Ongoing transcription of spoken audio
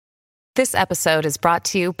This episode is brought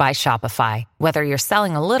to you by Shopify. Whether you're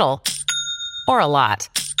selling a little or a lot,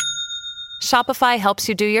 Shopify helps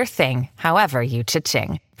you do your thing, however you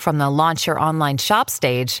cha-ching. From the launch your online shop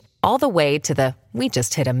stage, all the way to the we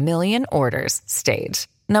just hit 1 million orders stage.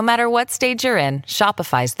 No matter what stage you're in,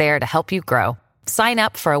 Shopify's there to help you grow. Sign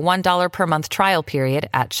up for a $1 per month trial period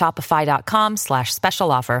at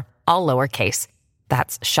shopify.com/special offer, all lowercase.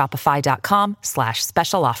 That's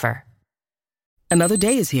shopify.com/special offer. Another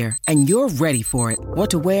day is here, and you're ready for it. What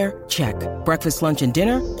to wear? Check. Breakfast, lunch, and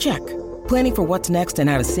dinner? Check. Planning for what's next and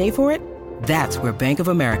how to save for it? That's where Bank of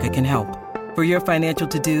America can help. For your financial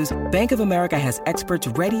to-dos, Bank of America has experts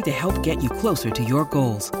ready to help get you closer to your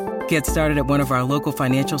goals. Get started at one of our local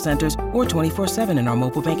financial centers or 24/7 in our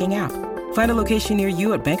mobile banking app. Find a location near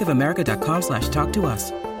you at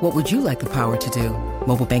bankofamerica.com/talktous. What would you like the power to do?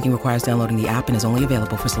 Mobile banking requires downloading the app and is only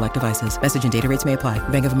available for select devices. Message and data rates may apply.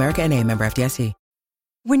 Bank of America N.A., member FDIC.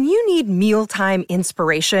 When you need mealtime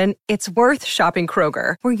inspiration, it's worth shopping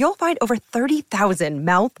Kroger, where you'll find over 30,000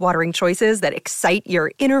 mouth-watering choices that excite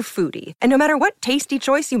your inner foodie. And no matter what tasty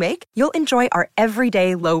choice you make, you'll enjoy our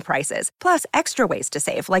everyday low prices, plus extra ways to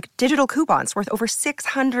save, like digital coupons worth over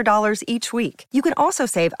 $600 each week. You can also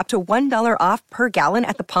save up to $1 off per gallon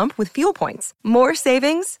at the pump with fuel points. More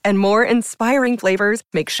savings and more inspiring flavors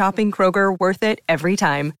make shopping Kroger worth it every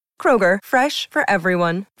time. Kroger, fresh for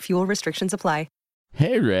everyone. Fuel restrictions apply.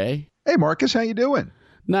 Hey, Ray. Hey, Marcus. How you doing?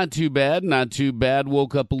 Not too bad, not too bad.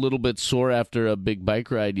 Woke up a little bit sore after a big bike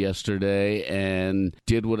ride yesterday and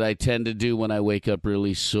did what I tend to do when I wake up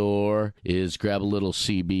really sore, is grab a little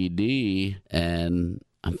CBD, and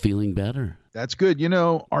I'm feeling better. That's good. You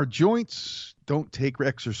know, our joints don't take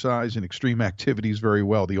exercise and extreme activities very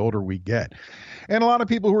well the older we get. And a lot of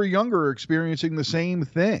people who are younger are experiencing the same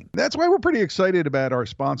thing. That's why we're pretty excited about our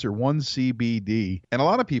sponsor, 1CBD. And a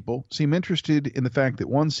lot of people seem interested in the fact that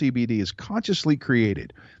 1CBD is consciously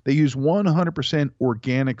created. They use 100%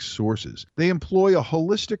 organic sources. They employ a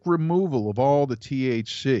holistic removal of all the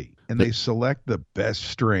THC. And they select the best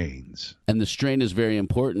strains. And the strain is very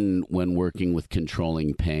important when working with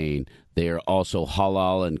controlling pain. They are also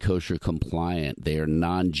halal and kosher compliant. They are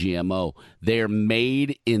non-GMO. They are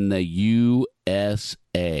made in the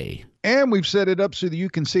USA. And we've set it up so that you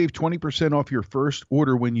can save 20% off your first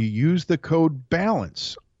order when you use the code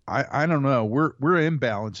BALANCE. I don't know. We're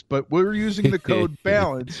imbalanced, but we're using the code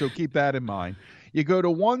BALANCE, so keep that in mind. You go to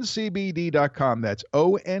 1CBD.com. That's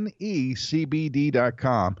ONECBD.com.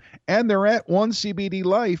 And they're at 1CBD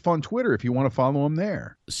Life on Twitter if you want to follow them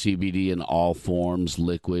there. CBD in all forms,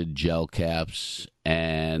 liquid, gel caps,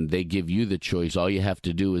 and they give you the choice. All you have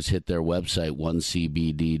to do is hit their website,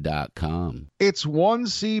 1CBD.com. It's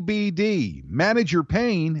 1CBD. Manage your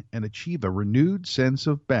pain and achieve a renewed sense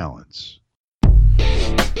of balance.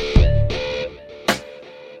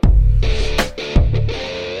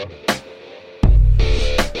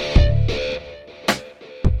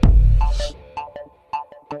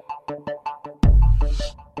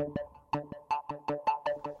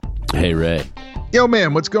 Hey, Ray. Yo,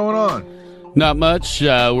 man, what's going on? Not much.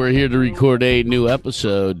 We're here to record a new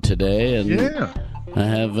episode today, and Yeah. I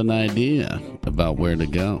have an idea about where to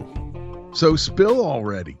go. So spill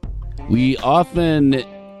already. We often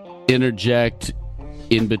interject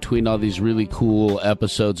in between all these really cool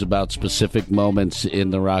episodes about specific moments in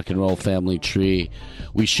the rock and roll family tree.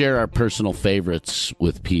 We share our personal favorites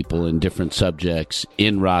with people in different subjects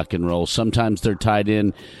in rock and roll. Sometimes they're tied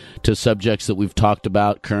in to subjects that we've talked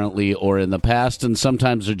about currently or in the past, and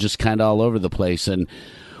sometimes they're just kind of all over the place. And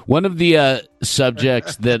one of the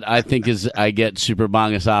subjects that I think I get super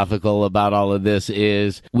bongosophical about all of this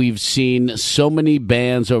is we've seen so many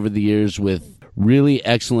bands over the years with really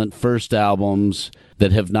excellent first albums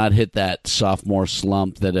that have not hit that sophomore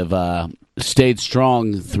slump, that have stayed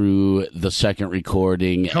strong through the second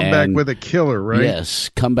recording. Come back with a killer, right? Yes,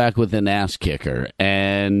 come back with an ass kicker.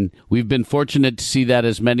 And we've been fortunate to see that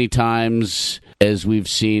as many times as we've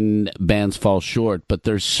seen bands fall short. But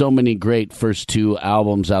there's so many great first two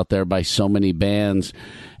albums out there by so many bands.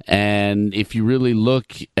 And if you really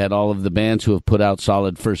look at all of the bands who have put out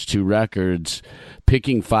solid first two records,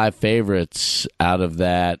 picking five favorites out of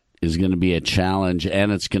that is going to be a challenge,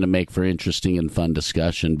 and it's going to make for interesting and fun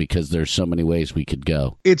discussion because there's so many ways we could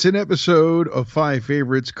go. It's an episode of Five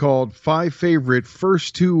Favorites called Five Favorite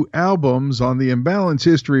First Two Albums on the Imbalanced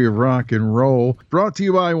History of Rock and Roll, brought to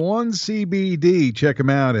you by 1CBD. Check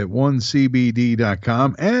them out at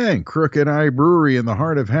 1CBD.com, and Crooked Eye Brewery in the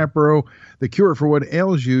heart of Hatboro, the cure for what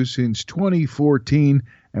ails you since 2014,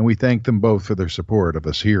 and we thank them both for their support of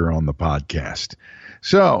us here on the podcast.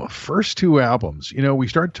 So, first two albums, we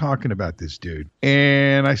started talking about this dude,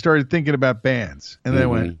 and I started thinking about bands, and then I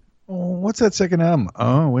went, oh, what's that second album?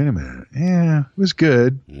 Oh, wait a minute. Yeah, it was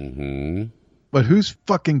good. Mm-hmm. But who's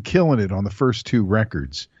fucking killing it on the first two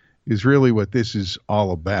records is really what this is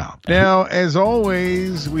all about. Now, as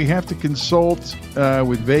always, we have to consult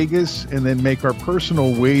with Vegas and then make our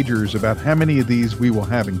personal wagers about how many of these we will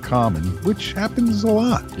have in common, which happens a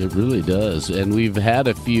lot. It really does. And we've had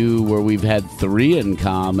a few where we've had 3 in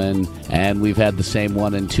common, and we've had the same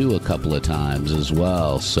 1 and 2 a couple of times as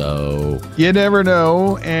well. So you never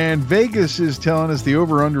know. And Vegas is telling us the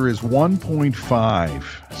over-under is 1.5.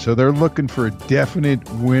 So they're looking for a definite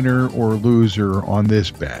winner or loser on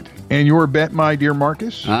this bet. And your bet, my dear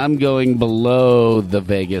Marcus? I'm going below the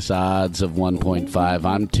Vegas odds of 1.5.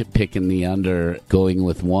 I'm picking the under, going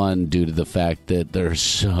with 1 due to the fact that there's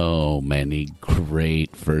so many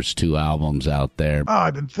great first 2 albums out there. Oh,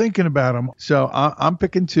 I've been thinking about them. So I'm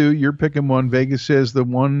picking 2. You're picking 1. Vegas says the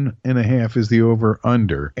 1.5 is the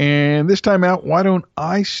over-under. And this time out, why don't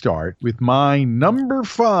I start with my number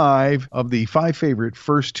 5 of the 5 favorite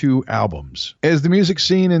first 2 albums? As the music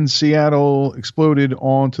scene in Seattle exploded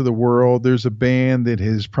onto the world, there's a band that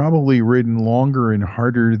has probably ridden longer and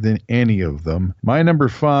harder than any of them. My number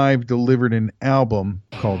 5 delivered an album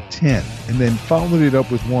called 10 and then followed it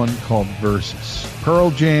up with one called Versus.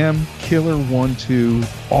 Pearl Jam, Killer 1-2,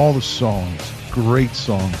 all the songs, great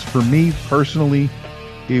songs. For me personally,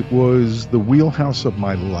 it was the wheelhouse of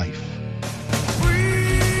my life.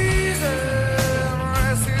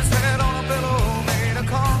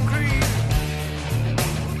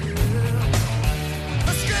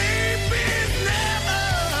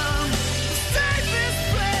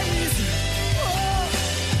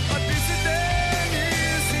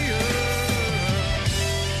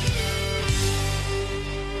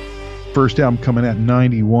 First album coming out in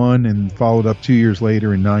 91 and followed up 2 years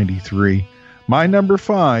later in 93. My number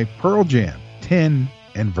 5, Pearl Jam, 10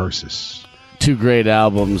 and Versus. 2 great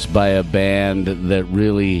albums by a band that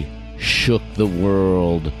really shook the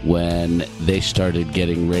world when they started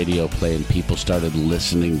getting radio play and people started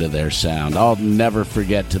listening to their sound. I'll never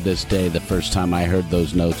forget to this day the first time I heard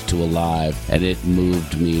those notes to Alive, and it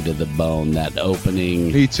moved me to the bone. That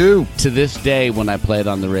opening. Me too. To this day, when I play it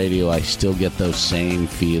on the radio, I still get those same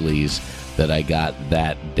feelies that I got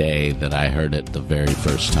that day that I heard it the very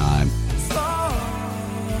first time.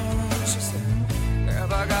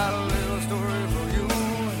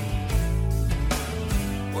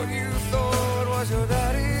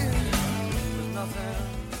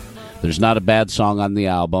 There's not a bad song on the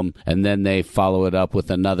album, and then they follow it up with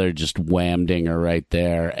another just wham dinger right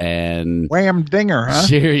there. And wham dinger, huh?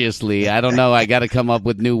 Seriously, I don't know. I got to come up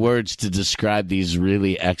with new words to describe these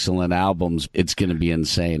really excellent albums. It's going to be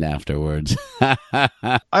insane afterwards. I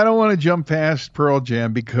don't want to jump past Pearl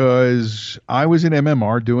Jam because I was in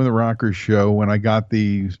MMR doing the Rockers show when I got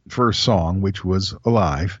the first song, which was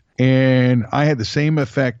Alive, and I had the same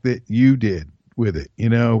effect that you did with it. You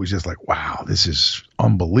know, it was just like, wow, this is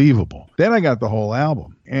unbelievable. Then I got the whole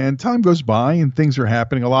album, and time goes by and things are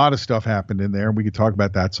happening. A lot of stuff happened in there, and we could talk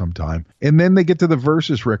about that sometime. And then they get to the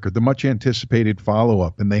Versus record, the much anticipated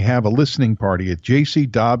follow-up, and they have a listening party at J.C.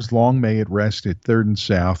 Dobbs' Long May It Rest at 3rd and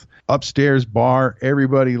South. Upstairs bar,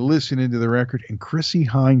 everybody listening to the record, and Chrissie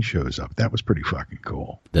Hynde shows up. That was pretty fucking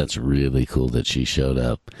cool. That's really cool that she showed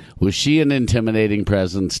up. Was she an intimidating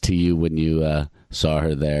presence to you when you saw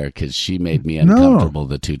her there? Because she made me uncomfortable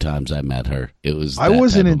the 2 times I met her. It was. I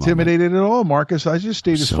wasn't intimidated at all, Marcus. I just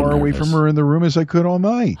stayed as far away from her in the room as I could all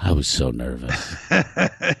night. I was so nervous.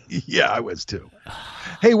 Yeah, I was too.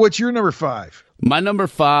 Hey, what's your number 5? My number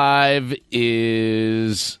 5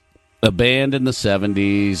 is a band in the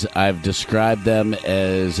 70s. I've described them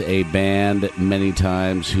as a band many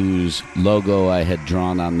times whose logo I had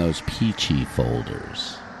drawn on those Peachy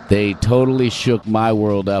folders. They totally shook my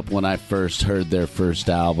world up when I first heard their first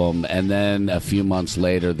album, and then a few months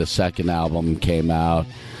later, the second album came out.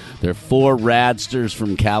 They're 4 radsters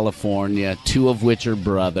from California, 2 of which are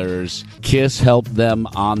brothers. Kiss helped them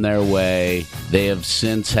on their way. They have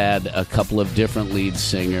since had a couple of different lead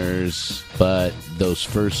singers, but those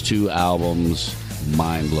first 2 albums,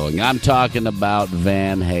 mind-blowing. I'm talking about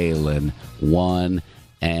Van Halen 1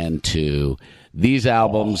 and 2. These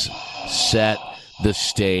albums set the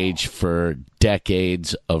stage for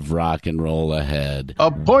decades of rock and roll ahead.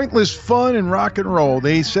 A pointless fun and rock and roll.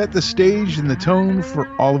 They set the stage and the tone for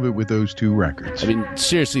all of it with those 2 records. I mean,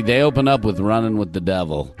 seriously, they open up with Running with the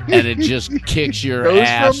Devil, and it just kicks your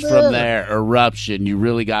ass from there. Eruption, You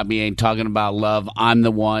Really Got Me, Ain't Talking About Love, I'm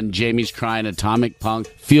the One, Jamie's Crying, Atomic Punk,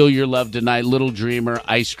 Feel Your Love Tonight, Little Dreamer,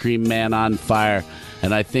 Ice Cream Man on Fire.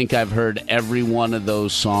 And I think I've heard every one of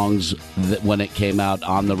those songs when it came out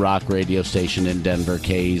on the rock radio station in Denver,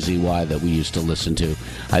 KEZY, that we used to listen to.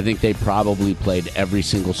 I think they probably played every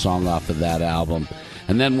single song off of that album.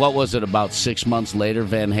 And then what was it, about 6 months later,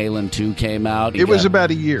 Van Halen 2 came out? It was about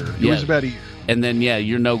a year. It was about a year. And then,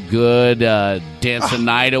 You're No Good, Dance the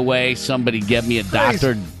Night Away, Somebody Get Me a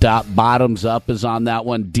Doctor, Bottoms Up is on that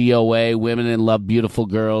one, DOA, Women in Love, Beautiful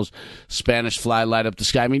Girls, Spanish Fly, Light Up the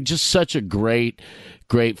Sky. I mean, just such a great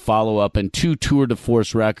follow-up, and 2 tour de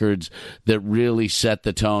force records that really set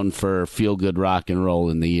the tone for feel-good rock and roll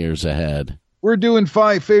in the years ahead. We're doing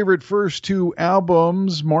 5 favorite first 2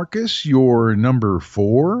 albums. Marcus, your number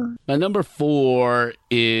 4? My number 4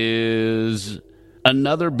 is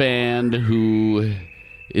another band who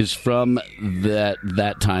is from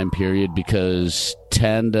that time period, because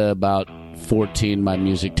 10 to about 14, my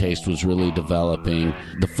music taste was really developing.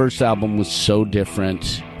 The first album was so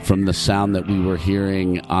different from the sound that we were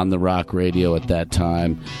hearing on the rock radio at that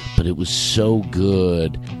time, but it was so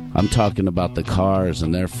good. I'm talking about the Cars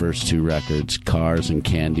and their first 2 records, Cars and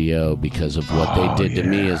Candy-O, because of what they did to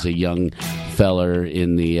me as a young feller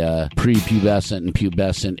in the pre-pubescent and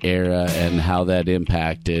pubescent era, and how that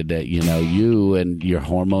impacted you, and your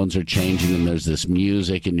hormones are changing, and there's this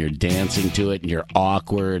music and you're dancing to it and you're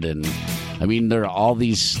awkward, and I mean, there are all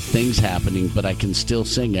these things happening, but I can still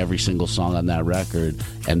sing every single song on that record,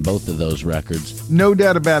 and both of those records. No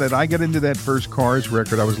doubt about it. I got into that first Cars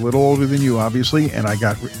record. I was a little older than you, obviously, and I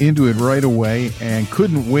got into it right away and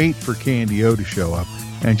couldn't wait for Candy-O to show up.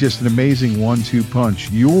 And just an amazing 1-2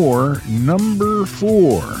 punch. Your number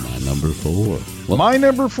 4. My number 4. Well, my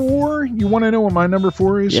number 4? You want to know what my number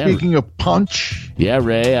 4 is? Yeah. Speaking of punch. Yeah,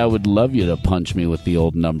 Ray, I would love you to punch me with the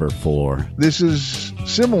old number 4. This is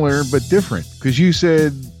similar but different, because you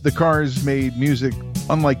said the Cars made music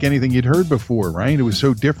unlike anything you'd heard before, right? It was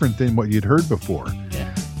so different than what you'd heard before.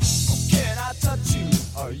 Yeah. Can I touch you?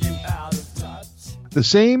 Are you out of touch? The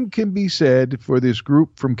same can be said for this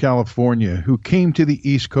group from California who came to the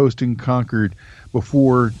East Coast and conquered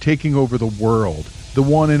before taking over the world. The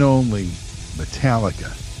one and only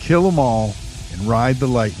Metallica. Kill 'Em All and Ride the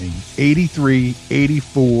Lightning. 83,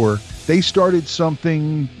 84. They started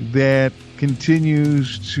something that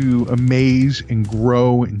continues to amaze and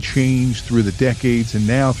grow and change through the decades and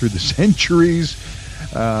now through the centuries.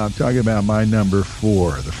 I'm talking about my number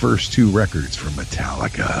 4, the first 2 records from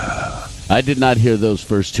Metallica. I did not hear those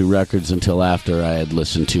first 2 records until after I had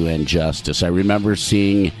listened to Injustice. I remember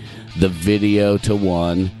seeing the video to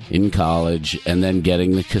one in college, and then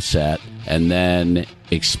getting the cassette, and then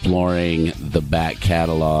exploring the back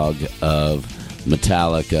catalog of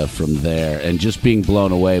Metallica from there, and just being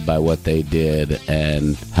blown away by what they did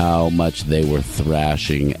and how much they were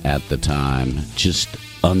thrashing at the time. Just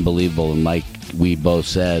unbelievable. And like we both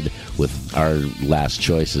said with our last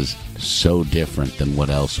choices, so different than what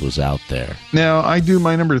else was out there. Now, I do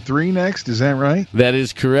my number 3 next. Is that right? That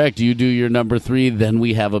is correct. You do your number 3, then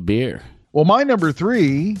we have a beer. Well, my number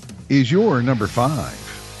 3 is your number 5.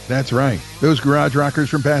 That's right. Those garage rockers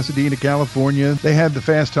from Pasadena, California, they had the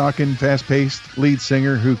fast-talking, fast-paced lead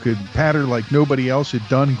singer who could patter like nobody else had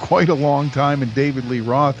done in quite a long time, and David Lee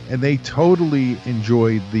Roth, and they totally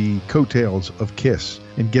enjoyed the coattails of Kiss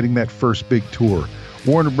and getting that first big tour.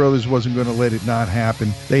 Warner Brothers wasn't going to let it not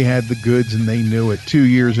happen. They had the goods, and they knew it. 2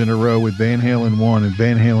 years in a row with Van Halen 1 and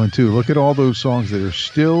Van Halen 2. Look at all those songs that are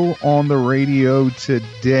still on the radio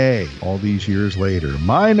today, all these years later.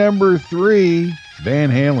 My number 3, Van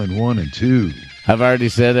Halen 1 and 2. I've already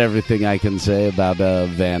said everything I can say about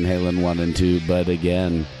Van Halen 1 and 2, but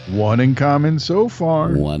again, one in common so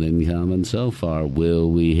far. One in common so far. Will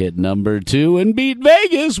we hit number 2 and beat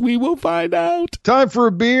Vegas? We will find out. Time for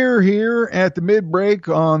a beer here at the mid-break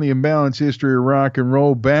on the Imbalanced History of Rock and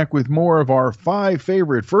Roll. Back with more of our 5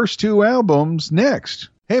 favorite first 2 albums next.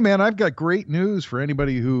 Hey, man, I've got great news for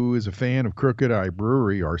anybody who is a fan of Crooked Eye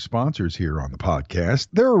Brewery, our sponsors here on the podcast.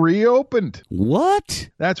 They're reopened. What?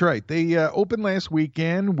 That's right. They opened last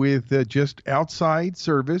weekend with just outside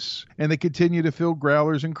service, and they continue to fill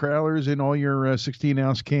growlers and crowlers in all your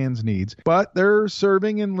 16-ounce cans needs. But they're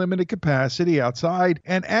serving in limited capacity outside.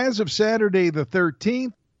 And as of Saturday the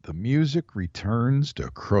 13th, the music returns to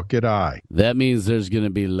Crooked Eye. That means there's going to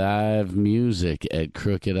be live music at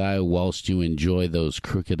Crooked Eye whilst you enjoy those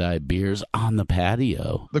Crooked Eye beers on the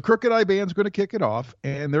patio. The Crooked Eye Band's going to kick it off,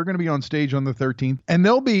 and they're going to be on stage on the 13th, and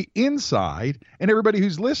they'll be inside, and everybody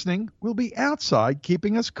who's listening will be outside,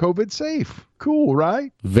 keeping us COVID safe. Cool,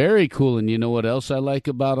 right? Very cool. And you know what else I like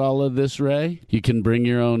about all of this, Ray? You can bring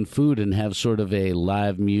your own food and have sort of a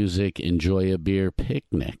live music, enjoy a beer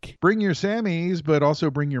picnic. Bring your Sammies, but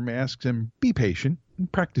also bring your masks and be patient.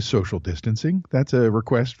 practice social distancing. That's a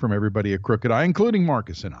request from everybody at Crooked Eye, including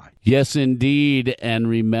Marcus and I. Yes, indeed. And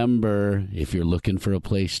remember, if you're looking for a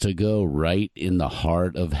place to go, right in the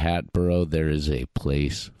heart of Hatboro, there is a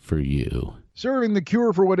place for you. Serving the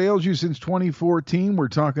cure for what ails you since 2014, we're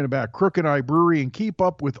talking about Crooked Eye Brewery, and keep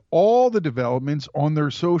up with all the developments on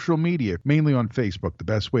their social media, mainly on Facebook. The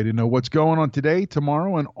best way to know what's going on today,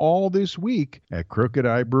 tomorrow, and all this week at Crooked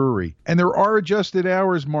Eye Brewery. And there are adjusted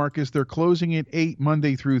hours, Marcus. They're closing at 8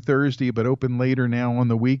 Monday through Thursday, but open later now on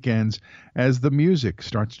the weekends as the music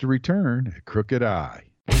starts to return at Crooked Eye.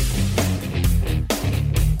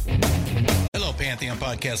 Hello, Pantheon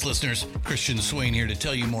Podcast listeners. Christian Swain here to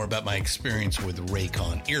tell you more about my experience with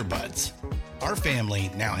Raycon earbuds. Our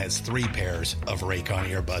family now has 3 pairs of Raycon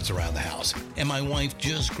earbuds around the house, and my wife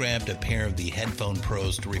just grabbed a pair of the Headphone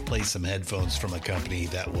Pros to replace some headphones from a company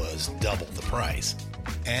that was double the price.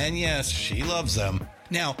 And yes, she loves them.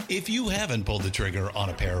 Now, if you haven't pulled the trigger on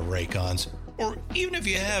a pair of Raycons, or even if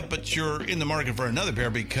you have, but you're in the market for another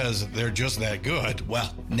pair because they're just that good,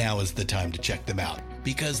 well, now is the time to check them out,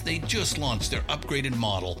 because they just launched their upgraded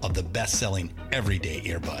model of the best-selling everyday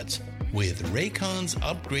earbuds. With Raycon's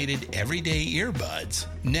upgraded everyday earbuds,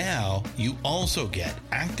 now you also get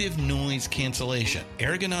active noise cancellation,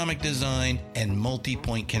 ergonomic design, and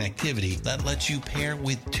multi-point connectivity that lets you pair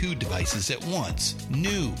with 2 devices at once.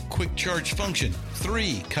 New quick charge function,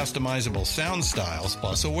 3 customizable sound styles,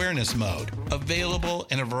 plus awareness mode. Available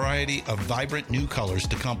in a variety of vibrant new colors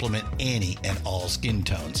to complement any and all skin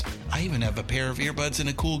tones. I even have a pair of earbuds in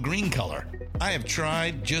a cool green color. I have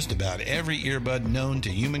tried just about every earbud known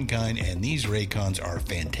to humankind, and these Raycons are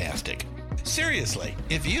fantastic. Seriously,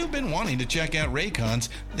 if you've been wanting to check out Raycons,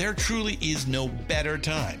 there truly is no better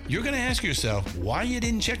time. You're going to ask yourself why you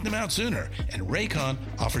didn't check them out sooner, and Raycon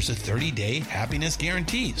offers a 30-day happiness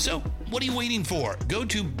guarantee. So what are you waiting for? Go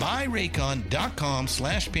to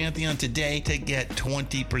buyraycon.com/Pantheon today to get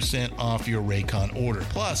 20% off your Raycon order,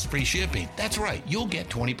 plus free shipping. That's right, you'll get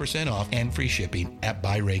 20% off and free shipping at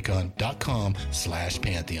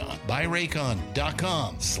buyraycon.com/Pantheon.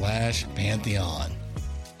 buyraycon.com/Pantheon.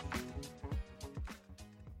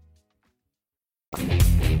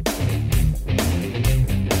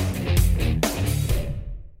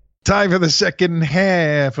 Time for the second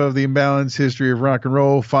half of the Imbalanced History of Rock and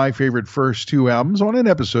Roll. 5 favorite first 2 albums on an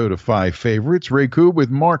episode of 5 favorites. Ray Koob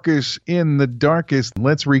with Marcus in the Darkest.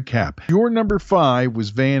 Let's recap. Your number 5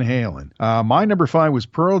 was Van Halen. My number 5 was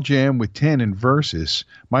Pearl Jam with 10 and Versus.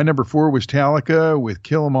 My number 4 was Metallica with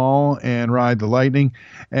Kill 'Em All and Ride the Lightning.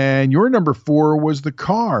 And your number 4 was The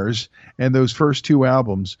Cars and those first 2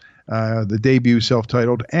 albums. The debut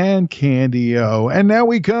self-titled and Candy-O. And now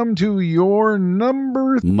we come to your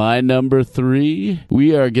My number 3.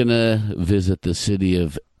 We are going to visit the city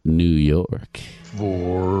of New York.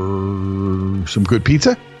 For some good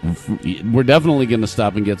pizza? We're definitely going to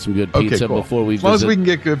stop and get some good pizza before we visit. As long as we can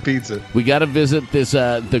get good pizza. We got to visit this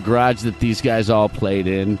the garage that these guys all played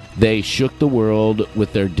in. They shook the world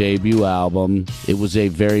with their debut album. It was a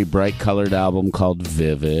very bright colored album called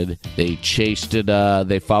Vivid. They chased it.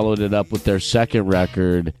 They followed it up with their second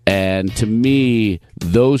record. And to me,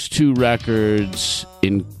 those 2 records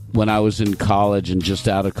when I was in college and just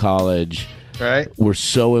out of college, right, were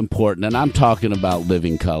so important. And I'm talking about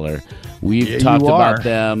Living Color. We've talked about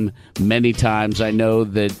them many times. I know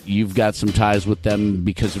that you've got some ties with them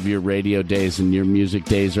because of your radio days and your music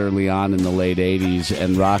days early on in the late 80s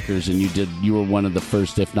and rockers, and you were one of the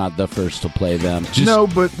first, if not the first, to play them. No,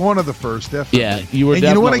 but one of the first, definitely. Yeah, you were. And definitely.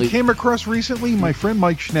 You know what I came across recently? My friend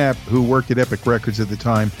Mike Schnapp, who worked at Epic Records at the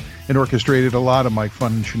time and orchestrated a lot of my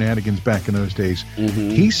fun shenanigans back in those days,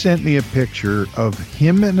 he sent me a picture of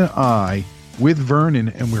him and I with Vernon,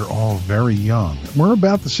 and we're all very young. We're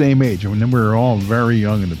about the same age, and we're all very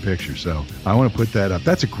young in the picture, so I want to put that up.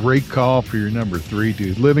 That's a great call for your number 3,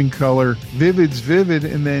 dude. Living Color, Vivid's Vivid,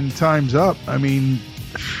 and then Time's Up. I mean,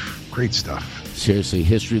 great stuff. Seriously,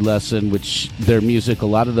 history lesson, which their music, a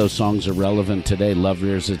lot of those songs are relevant today. Love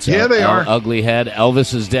Rears Its they are. Ugly Head,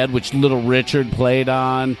 Elvis Is Dead, which Little Richard played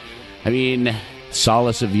on. I mean,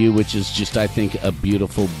 Solace of You, which is just, I think, a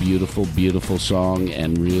beautiful, beautiful, beautiful song,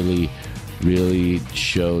 and really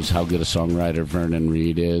shows how good a songwriter Vernon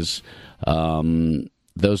Reid is.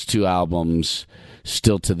 Those 2 albums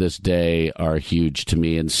still to this day are huge to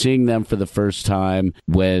me. And seeing them for the first time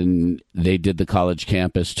when they did the college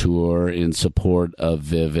campus tour in support of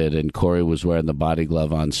Vivid, and Corey was wearing the body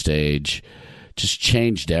glove on stage, just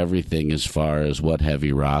changed everything as far as what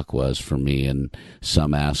heavy rock was for me in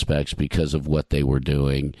some aspects because of what they were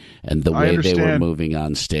doing and the way they were moving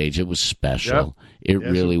on stage. It was special. Yep. It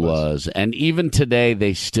really was. And even today,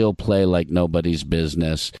 they still play like nobody's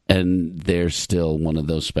business, and they're still one of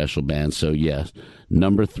those special bands. So, yes,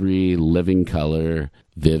 number 3, Living Colour,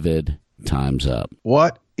 Vivid, Time's Up.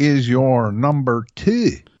 What is your number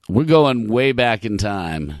 2? We're going way back in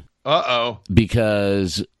time. Uh-oh.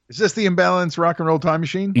 Because... Is this the Imbalanced Rock and Roll Time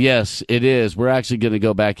Machine? Yes, it is. We're actually going to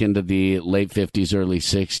go back into the late 50s, early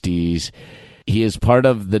 60s. He is part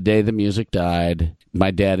of The Day the Music Died.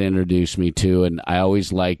 My dad introduced me to, and I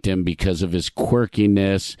always liked him because of his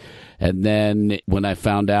quirkiness. And then when I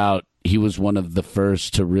found out he was one of the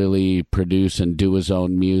first to really produce and do his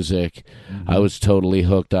own music, I was totally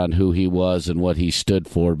hooked on who he was and what he stood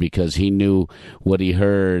for, because he knew what he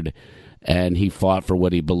heard. And he fought for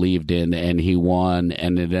what he believed in, and he won,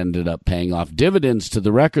 and it ended up paying off dividends to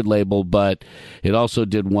the record label, but it also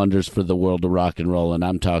did wonders for the world of rock and roll, and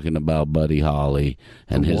I'm talking about Buddy Holly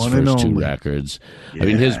and his first 2 records. Yeah. I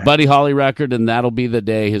mean, his Buddy Holly record and That'll Be the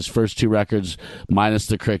Day, his first 2 records, minus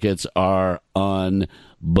the Crickets, are unbelievable.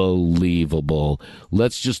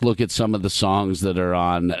 Let's just look at some of the songs that are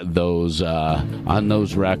on those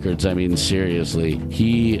records. I mean, seriously,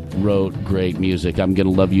 he wrote great music. I'm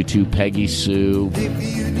Gonna Love You Too, Peggy Sue.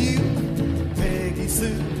 If you knew Peggy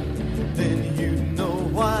Sue, then you know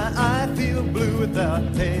why I feel blue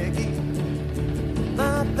without Peggy.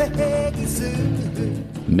 My Peggy Sue.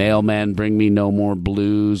 Mailman, Bring Me No More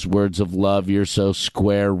Blues, Words of Love, You're So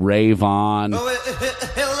Square, Rave On.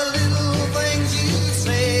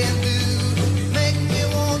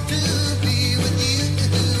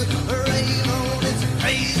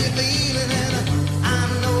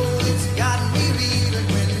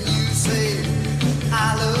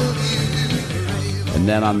 And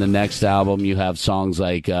then on the next album, you have songs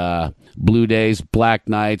like Blue Days, Black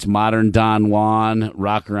Nights, Modern Don Juan,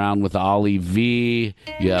 Rock Around with Ollie V.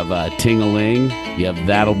 You have Ting-a-Ling. You have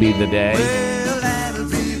That'll Be the Day. Well, that'll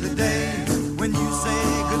be the day when you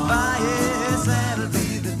say goodbye. Yes, that'll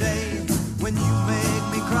be the day when you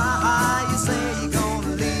make me cry. You say you're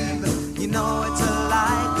gonna leave. You know it's a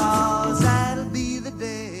lie, 'cause that'll be the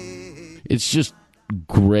day. It's just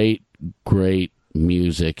great, great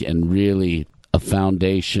music, and really a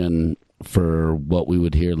foundation for what we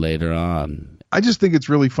would hear later on. I just think it's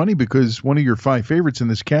really funny because one of your 5 favorites in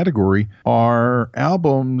this category are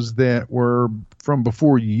albums that were from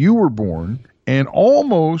before you were born and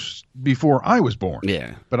almost before I was born.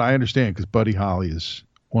 Yeah. But I understand, because Buddy Holly is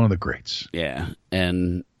one of the greats. Yeah.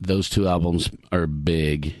 And those 2 albums are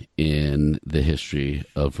big in the history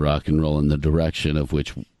of rock and roll and the direction of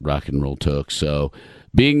which rock and roll took. So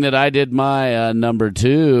being that I did my number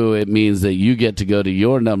 2, it means that you get to go to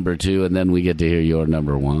your number 2, and then we get to hear your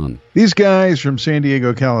number 1. These guys from San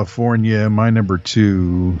Diego, California, my number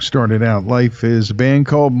 2, started out life as a band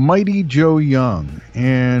called Mighty Joe Young.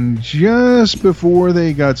 And just before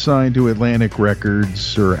they got signed to Atlantic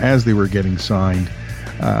Records, or as they were getting signed,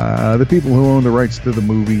 the people who owned the rights to the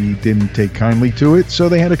movie didn't take kindly to it, so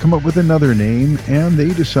they had to come up with another name, and they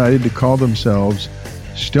decided to call themselves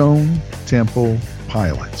Stone Temple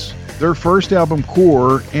Pilots. Their first album,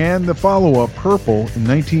 Core, and the follow-up, Purple, in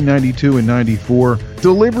 1992 and 94,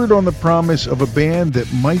 delivered on the promise of a band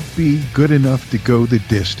that might be good enough to go the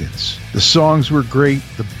distance. The songs were great,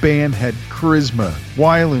 the band had charisma,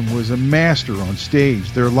 Weiland was a master on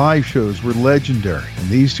stage, their live shows were legendary, and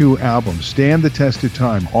these 2 albums stand the test of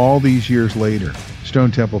time all these years later.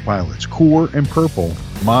 Stone Temple Pilots, Core and Purple,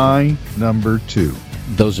 my number 2.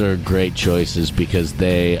 Those are great choices because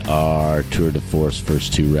they are tour de force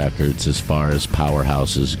first 2 records as far as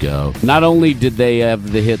powerhouses go. Not only did they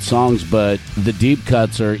have the hit songs, but the deep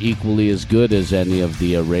cuts are equally as good as any of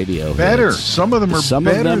the radio better. hits. Some of them are Some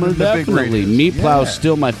better of them than are the definitely. big Meat radios. Plow is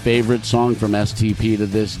still my favorite song from STP to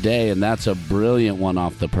this day, and that's a brilliant one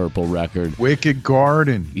off the Purple record. Wicked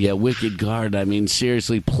Garden. Yeah, Wicked Guard. I mean,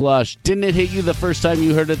 seriously, Plush. Didn't it hit you the first time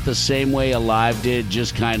you heard it the same way Alive did?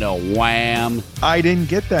 Just kind of wham. I didn't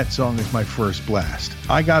get that song as my first blast.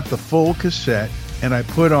 I got the full cassette, and I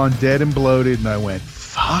put on Dead and Bloated, and I went,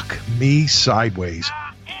 fuck me sideways.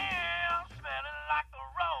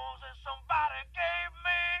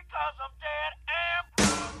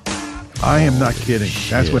 I am not kidding.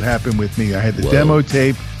 That's what happened with me. I had the demo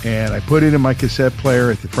tape, and I put it in my cassette player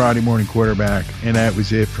at the Friday Morning Quarterback, and that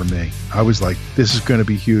was it for me. I was like, this is going to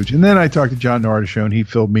be huge. And then I talked to John Nardisho, and he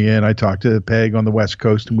filled me in. I talked to Peg on the West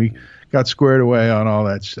Coast, and we got squared away on all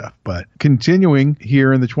that stuff. But continuing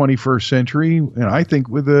here in the 21st century, and I think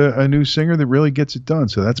with a new singer that really gets it done.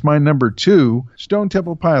 So that's my number 2, Stone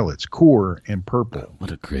Temple Pilots, Core and Purple.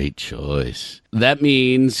 What a great choice. That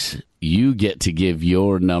means you get to give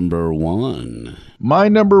your number 1. My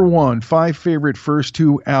number 1, 5 favorite first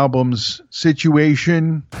 2 albums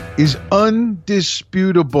situation is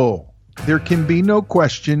undisputable. There can be no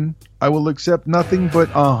question. I will accept nothing but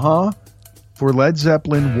for Led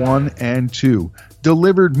Zeppelin 1 and 2.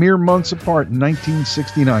 Delivered mere months apart in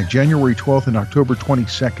 1969, January 12th and October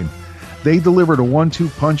 22nd. They delivered a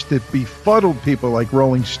 1-2 punch that befuddled people like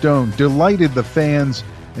Rolling Stone, delighted the fans,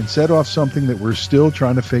 and set off something that we're still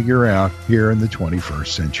trying to figure out here in the 21st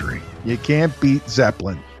century. You can't beat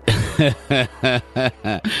Zeppelin.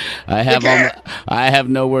 I have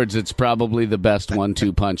no words. It's probably the best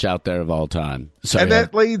 1-2 punch out there of all time. Sorry, and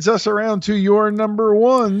that leads us around to your number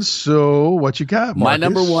 1. So what you got, Marcus? My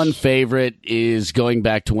number 1 favorite is going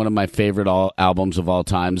back to one of my favorite albums of all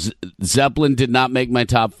time. Zeppelin did not make my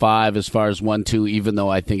top 5 as far as 1-2, even though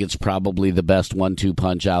I think it's probably the best 1-2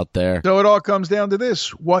 punch out there. So it all comes down to this.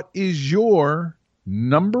 What is your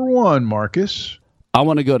number 1, Marcus? I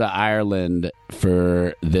want to go to Ireland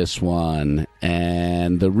for this one,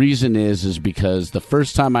 and the reason is because the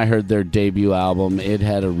first time I heard their debut album, it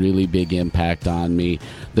had a really big impact on me.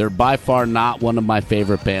 They're by far not one of my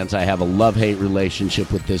favorite bands. I have a love-hate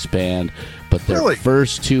relationship with this band, but their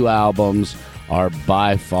first 2 albums are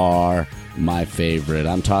by far my favorite.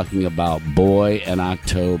 I'm talking about Boy and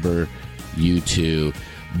October, U2.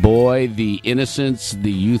 Boy, the innocence,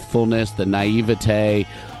 the youthfulness, the naivete,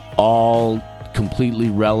 all completely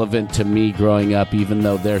relevant to me growing up, even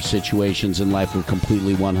though their situations in life were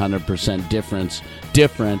completely 100%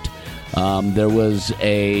 different. There was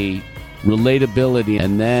a relatability,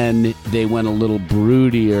 and then they went a little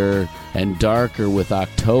broodier and darker with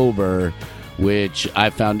October, which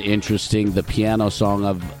I found interesting. The piano song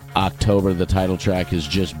of October, the title track, is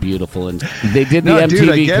just beautiful, and they did the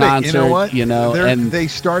MTV concert. You know what? And they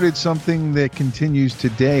started something that continues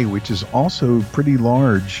today, which is also pretty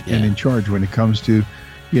large and in charge when it comes to,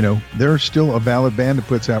 they're still a valid band that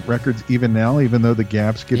puts out records even now, even though the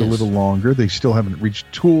gaps get a little longer. They still haven't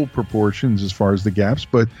reached Tool proportions as far as the gaps,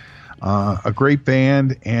 but a great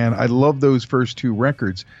band, and I love those first 2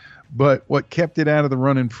 records. But what kept it out of the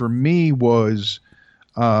running for me was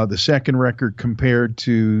the second record compared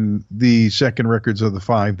to the second records of the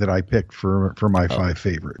 5 that I picked for my 5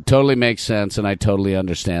 favorite. Totally makes sense, and I totally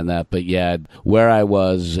understand that. But yeah, where I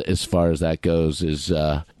was as far as that goes is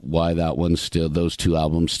why that one those 2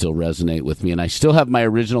 albums still resonate with me. And I still have my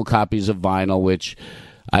original copies of vinyl, which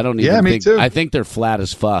I don't even think. Too. I think they're flat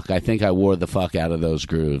as fuck. I think I wore the fuck out of those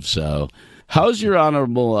grooves. So, how's your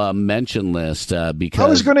honorable mention list? Because I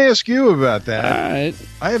was going to ask you about that. All right.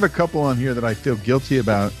 I have a couple on here that I feel guilty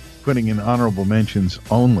about putting in honorable mentions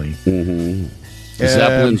only. Mm-hmm.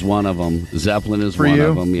 Zeppelin's one of them. Zeppelin is one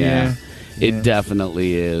of them. Yeah. It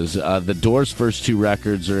definitely is. The Doors' first 2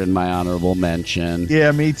 records are in my honorable mention.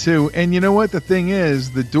 Yeah, me too. And you know what? The thing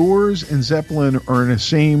is, the Doors and Zeppelin are in the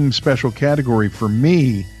same special category for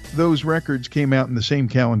me. Those records came out in the same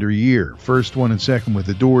calendar year. First one and second with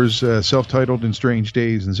the Doors, self-titled and Strange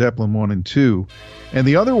Days, and Zeppelin 1 and 2. And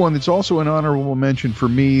the other one that's also an honorable mention for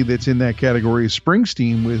me that's in that category is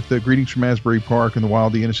Springsteen with Greetings from Asbury Park and The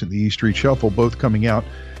Wild, the Innocent, the E Street Shuffle, both coming out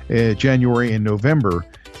January and November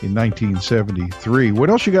in 1973. What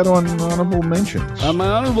else you got on honorable mentions? My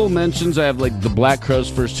honorable mentions, I have the Black Crowes'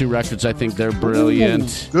 first 2 records. I think they're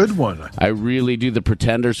brilliant. Ooh, good one. I really do. The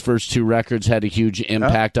Pretenders' first 2 records had a huge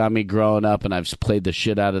impact on me growing up, and I've played the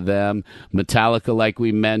shit out of them. Metallica, like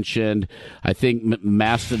we mentioned. I think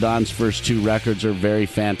Mastodon's first 2 records are very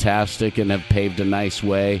fantastic and have paved a nice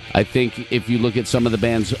way. I think if you look at some of the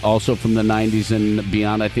bands also from the 90s and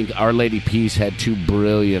beyond, I think Our Lady Peace had 2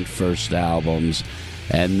 brilliant first albums.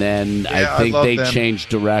 And then I think they changed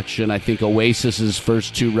direction. I think Oasis's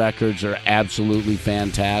first 2 records are absolutely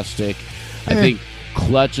fantastic. I think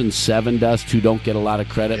Clutch and Seven Dust, who don't get a lot of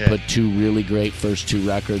credit, put 2 really great first 2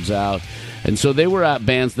 records out. And so they were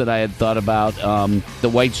bands that I had thought about. The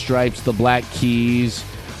White Stripes, the Black Keys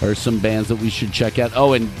are some bands that we should check out.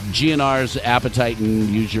 Oh, and GNR's Appetite and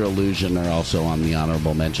Use Your Illusion are also on the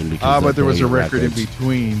honorable mention. Because but there was a record in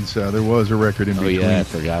between, so there was a record in between. Oh, yeah, I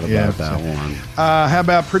forgot about that one. How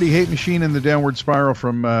about Pretty Hate Machine and the Downward Spiral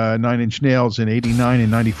from 9 Inch Nails in 89 and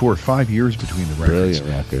 94, 5 years between the records. Brilliant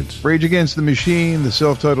records. Rage Against the Machine, the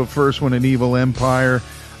self-titled first one, An Evil Empire,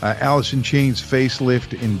 Alice in Chains'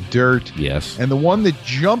 Facelift in Dirt. Yes. And the one that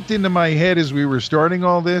jumped into my head as we were starting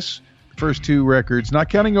all this, first 2 records, not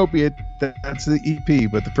counting Opiate, that's the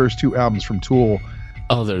EP, but the first 2 albums from Tool,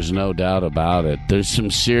 Oh, there's no doubt about it. There's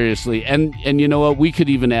some seriously, and you know what? We could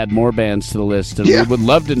even add more bands to the list, and we would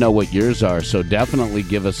love to know what yours are. So definitely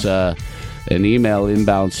give us an email,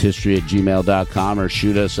 imbalancedhistory@gmail.com, or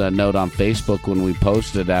shoot us a note on Facebook when we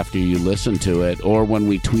post it after you listen to it, or when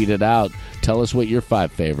we tweet it out. Tell us what your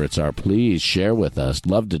 5 favorites are. Please share with us.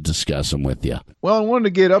 Love to discuss them with you. Well, I wanted to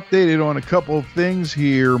get updated on a couple of things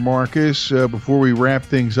here, Marcus, before we wrap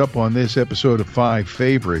things up on this episode of 5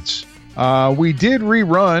 Favorites. We did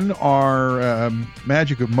rerun our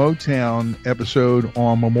Magic of Motown episode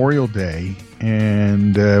on Memorial Day,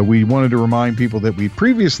 and we wanted to remind people that we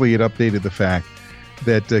previously had updated the fact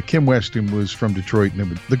that Kim Weston was from Detroit,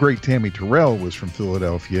 and the great Tammy Terrell was from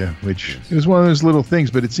Philadelphia, which is one of those little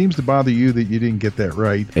things, but it seems to bother you that you didn't get that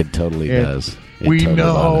right. It totally does. We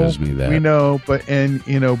know, bothers me that. we know, but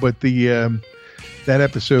the that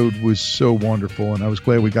episode was so wonderful, and I was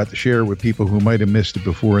glad we got to share it with people who might have missed it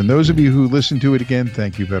before. And those of you who listened to it again,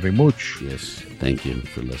 thank you very much. Yes, thank you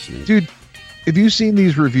for listening. Dude, have you seen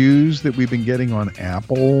these reviews that we've been getting on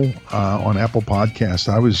Apple Podcasts?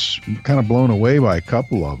 I was kind of blown away by a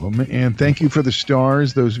couple of them. And thank you for the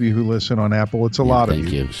stars, those of you who listen on Apple. It's a lot of you.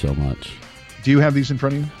 Thank you so much. Do you have these in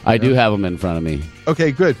front of you? I do have them in front of me.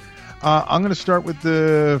 Okay, good. I'm going to start with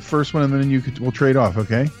the first one, and then we'll trade off,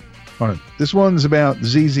 okay? All right. This one's about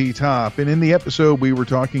ZZ Top. And in the episode, we were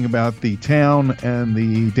talking about the town and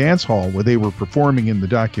the dance hall where they were performing in the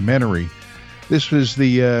documentary. This was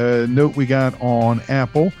the note we got on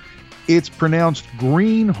Apple. It's pronounced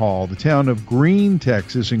Green Hall, the town of Green,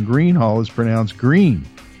 Texas, and Green Hall is pronounced Green.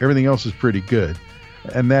 Everything else is pretty good.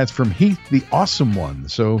 And that's from Heath, the awesome one.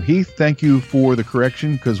 So, Heath, thank you for the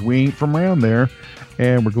correction, because we ain't from around there,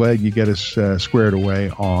 and we're glad you get us squared away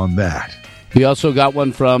on that. We also got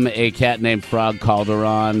one from a cat named Frog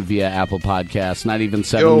Calderon via Apple Podcasts. Not even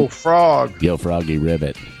 7... Yo, Frog. Yo, Froggy,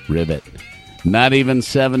 ribbit. Not even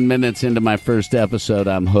 7 minutes into my first episode,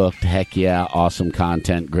 I'm hooked. Heck yeah, awesome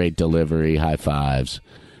content, great delivery, high fives.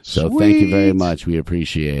 So Thank you very much. We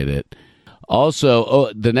appreciate it.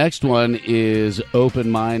 Also, the next one is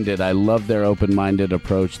open-minded. I love their open-minded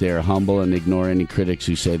approach. They are humble and ignore any critics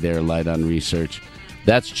who say they are light on research.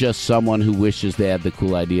 That's just someone who wishes they had the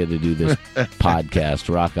cool idea to do this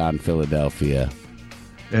podcast. Rock on, Philadelphia.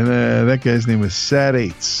 And that guy's name was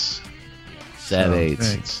Sat8s. Sat8s.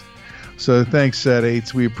 Thanks. So thanks,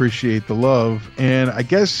 Sat8s. We appreciate the love. And I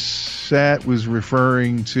guess Sat was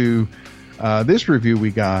referring to this review we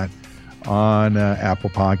got on Apple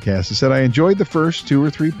Podcasts. It said, I enjoyed the first 2 or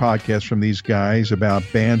 3 podcasts from these guys about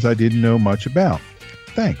bands I didn't know much about.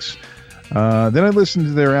 Thanks. Then I listened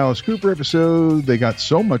to their Alice Cooper episode. They got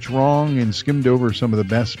so much wrong and skimmed over some of the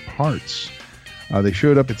best parts. They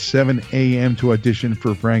showed up at 7 a.m. to audition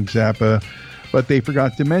for Frank Zappa, but they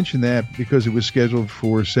forgot to mention that because it was scheduled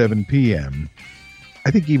for 7 p.m.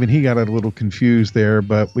 I think even he got a little confused there,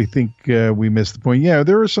 but we think we missed the point. Yeah,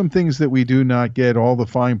 there are some things that we do not get all the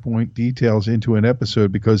fine point details into an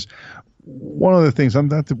episode, because one of the things,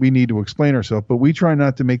 not that we need to explain ourselves, but we try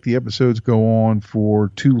not to make the episodes go on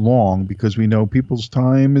for too long because we know people's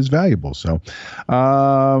time is valuable. So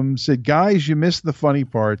said, guys, you missed the funny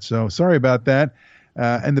part. So sorry about that.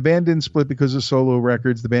 And the band didn't split because of solo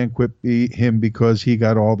records. The band quit him because he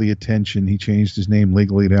got all the attention. He changed his name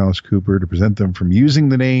legally to Alice Cooper to prevent them from using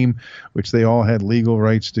the name, which they all had legal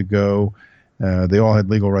rights to go. They all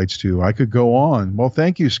had legal rights to. I could go on. Well,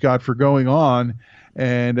 thank you, Scott, for going on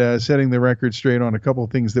and setting the record straight on a couple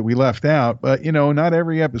of things that we left out. But, not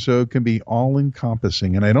every episode can be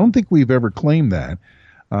all-encompassing, and I don't think we've ever claimed that.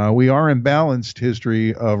 We are Imbalanced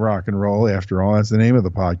History of Rock and Roll, after all. That's the name of the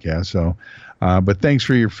podcast. So, but thanks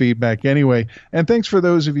for your feedback anyway. And thanks for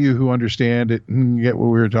those of you who understand it and get what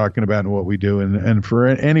we were talking about and what we do. And for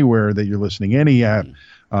anywhere that you're listening, any app,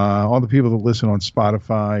 all the people that listen on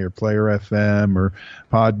Spotify or Player FM or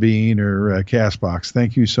Podbean or CastBox,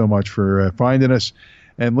 thank you so much for finding us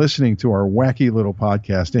and listening to our wacky little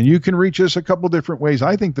podcast. And you can reach us a couple different ways.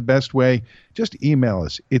 I think the best way, just email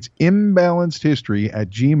us. It's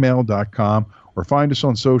imbalancedhistory@gmail.com, or find us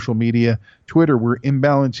on social media. Twitter, we're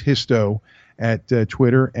imbalancedhisto at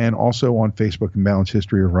Twitter, and also on Facebook, Imbalanced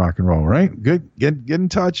History of Rock and Roll, right? Good. Get in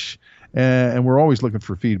touch. And we're always looking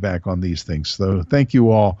for feedback on these things. So thank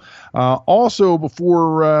you all. Also,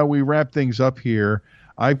 before we wrap things up here,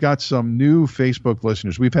 I've got some new Facebook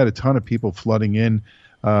listeners. We've had a ton of people flooding in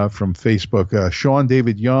from Facebook. Sean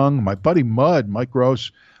David Young, my buddy Mud, Mike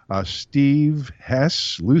Gross, Steve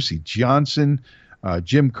Hess, Lucy Johnson,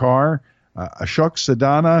 Jim Carr, Ashok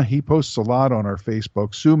Sadana. He posts a lot on our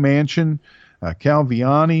Facebook. Sue Manchin, Cal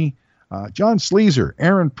Viani, John Sleazer,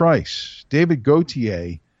 Aaron Price, David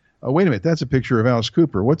Gautier, Oh, wait a minute. That's a picture of Alice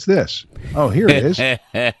Cooper. What's this? Oh, here it is.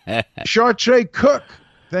 Chartre Cook.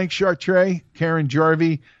 Thanks, Chartre. Karen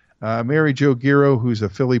Jarvie. Mary Jo Giro, who's a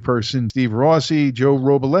Philly person. Steve Rossi. Joe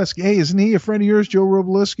Roboleski. Hey, isn't he a friend of yours, Joe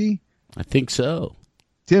Roboleski? I think so.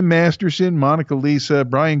 Tim Masterson, Monica Lisa,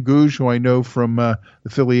 Brian Gouge, who I know from the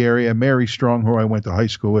Philly area, Mary Strong, who I went to high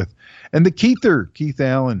school with, and the Keither, Keith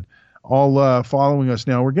Allen, all following us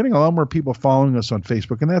now. We're getting a lot more people following us on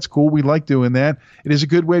Facebook, and that's cool. We like doing that. It is a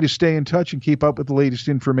good way to stay in touch and keep up with the latest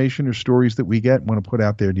information or stories that we get and want to put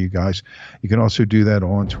out there to you guys. You can also do that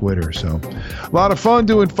on Twitter. So a lot of fun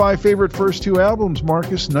doing 5 favorite first 2 albums,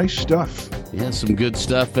 Marcus. Nice stuff. Yeah, some good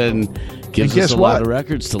stuff, and gives us a lot of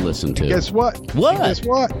records to listen to. And guess what? What? And guess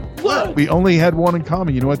what? What? We only had one in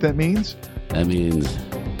common. You know what that means? That means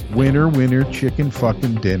winner, winner, chicken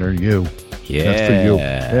fucking dinner. You. Yeah. That's for you.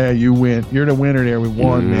 Yeah, you win. You're the winner there. We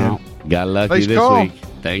won, man. Got lucky Nice this call. week.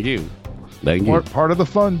 Thank you. Thank you. Part of the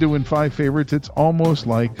fun doing 5 favorites. It's almost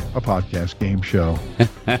like a podcast game show.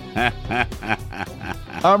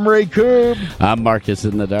 I'm Ray Coob. I'm Marcus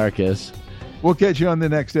in the Darkest. We'll catch you on the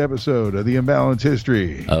next episode of The Imbalanced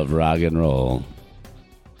History of Rock and Roll.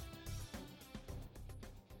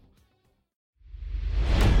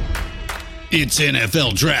 It's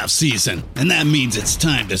NFL draft season, and that means it's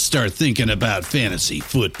time to start thinking about fantasy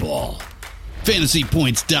football.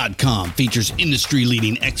 FantasyPoints.com features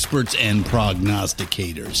industry-leading experts and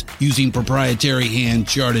prognosticators using proprietary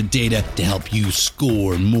hand-charted data to help you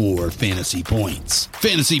score more fantasy points.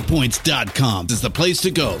 FantasyPoints.com is the place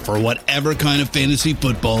to go for whatever kind of fantasy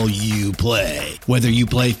football you play. Whether you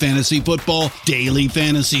play fantasy football, daily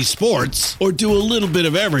fantasy sports, or do a little bit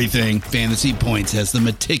of everything, Fantasy Points has the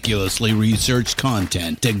meticulously researched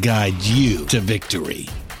content to guide you to victory.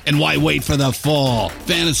 And why wait for the fall?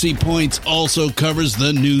 Fantasy Points also covers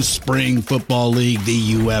the new spring football league,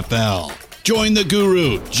 the UFL. Join the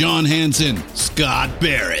guru, John Hansen, Scott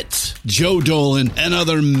Barrett, Joe Dolan, and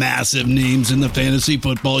other massive names in the fantasy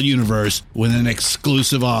football universe with an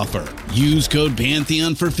exclusive offer. Use code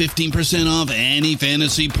Pantheon for 15% off any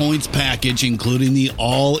Fantasy Points package, including the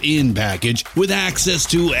all-in package, with access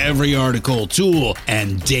to every article, tool,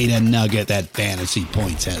 and data nugget that Fantasy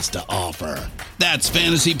Points has to offer. That's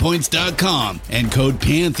FantasyPoints.com and code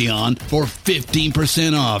Pantheon for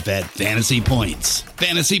 15% off at Fantasy Points.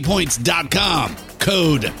 FantasyPoints.com,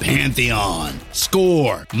 code Pantheon.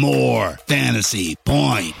 Score more fantasy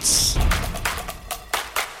points.